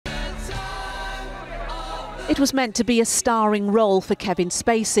It was meant to be a starring role for Kevin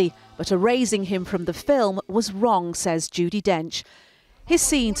Spacey, but erasing him from the film was wrong, says Judi Dench. His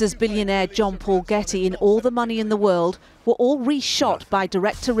scenes as billionaire John Paul Getty in All the Money in the World were all reshot by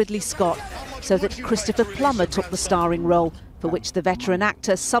director Ridley Scott, so that Christopher Plummer took the starring role, for which the veteran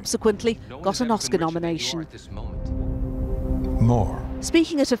actor subsequently got an Oscar nomination. More.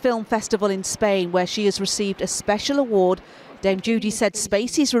 Speaking at a film festival in Spain where she has received a special award, Dame Judi said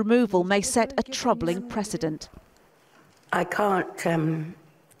Spacey's removal may set a troubling precedent. I can't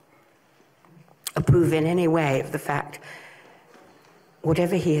approve in any way of the fact,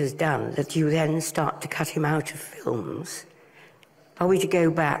 whatever he has done, that you then start to cut him out of films. Are we to go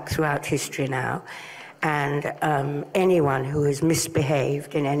back throughout history now and anyone who has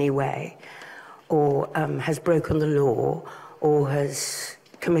misbehaved in any way or has broken the law or has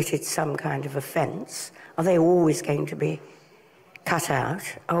committed some kind of offence, are they always going to be cut out?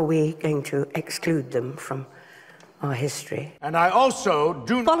 Are we going to exclude them from our history? And I also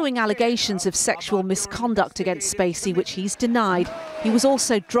do. Following allegations of sexual misconduct against Spacey, which he's denied, he was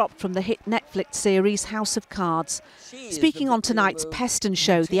also dropped from the hit Netflix series House of Cards. Speaking on tonight's Peston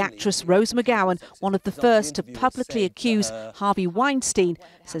show, the actress Rose McGowan, one of the first to publicly accuse Harvey Weinstein,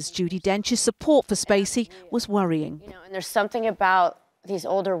 says Judi Dench's support for Spacey was worrying. And there's something about these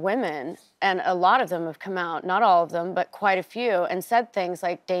older women, and a lot of them have come out, not all of them, but quite a few, and said things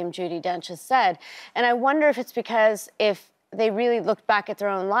like Dame Judi Dench has said. And I wonder if it's because if they really looked back at their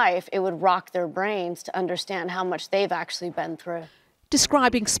own life, it would rock their brains to understand how much they've actually been through.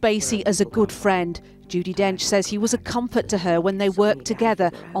 Describing Spacey as a good friend, Judi Dench says he was a comfort to her when they worked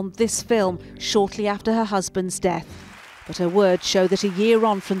together on this film shortly after her husband's death. But her words show that a year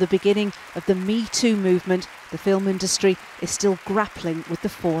on from the beginning of the Me Too movement, the film industry is still grappling with the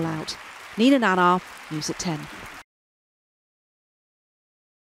fallout. Nina Nanar, News at 10.